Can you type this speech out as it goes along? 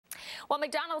Well,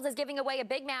 McDonald's is giving away a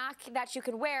Big Mac that you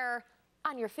can wear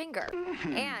on your finger.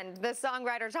 And the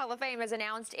Songwriters Hall of Fame has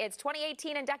announced its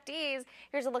 2018 inductees.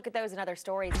 Here's a look at those and other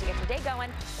stories to get your day going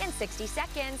in 60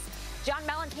 seconds. John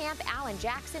Mellencamp, Alan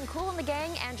Jackson, Kool and the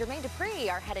Gang, and Jermaine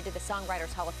Dupri are headed to the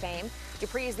Songwriters Hall of Fame.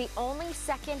 Dupri is the only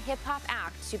second hip-hop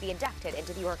act to be inducted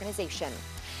into the organization.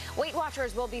 Weight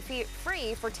Watchers will be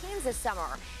free for teens this summer.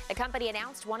 The company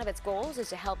announced one of its goals is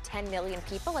to help 10 million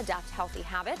people adopt healthy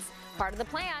habits. Part of the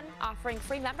plan, offering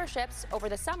free memberships over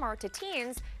the summer to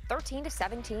teens 13 to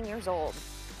 17 years old.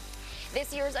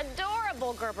 This year's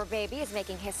adorable Gerber baby is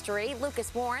making history.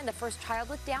 Lucas Warren, the first child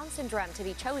with Down syndrome to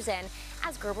be chosen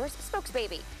as Gerber's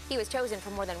spokesbaby. He was chosen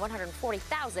from more than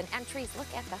 140,000 entries. Look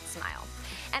at that smile.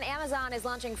 And Amazon is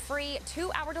launching free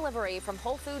 2-hour delivery from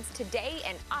Whole Foods today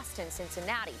in Austin,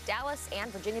 Cincinnati, Dallas,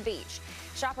 and Virginia Beach.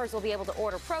 Shoppers will be able to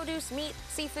order produce, meat,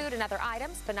 seafood, and other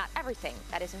items, but not everything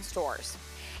that is in stores.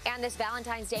 And this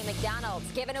Valentine's Day,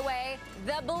 McDonald's giving away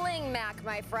the Bling Mac,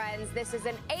 my friends. This is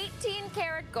an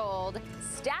 18-karat gold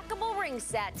stackable ring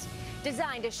set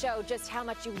designed to show just how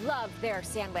much you love their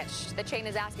sandwich. The chain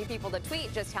is asking people to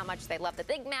tweet just how much they love the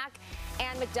Big Mac,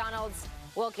 and McDonald's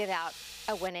will give out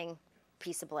a winning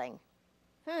piece of bling.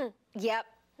 Yep.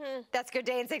 That's Good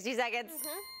Day in 60 seconds.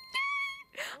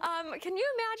 Can you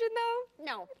imagine, though?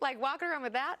 No. Like walking around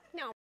with that? No.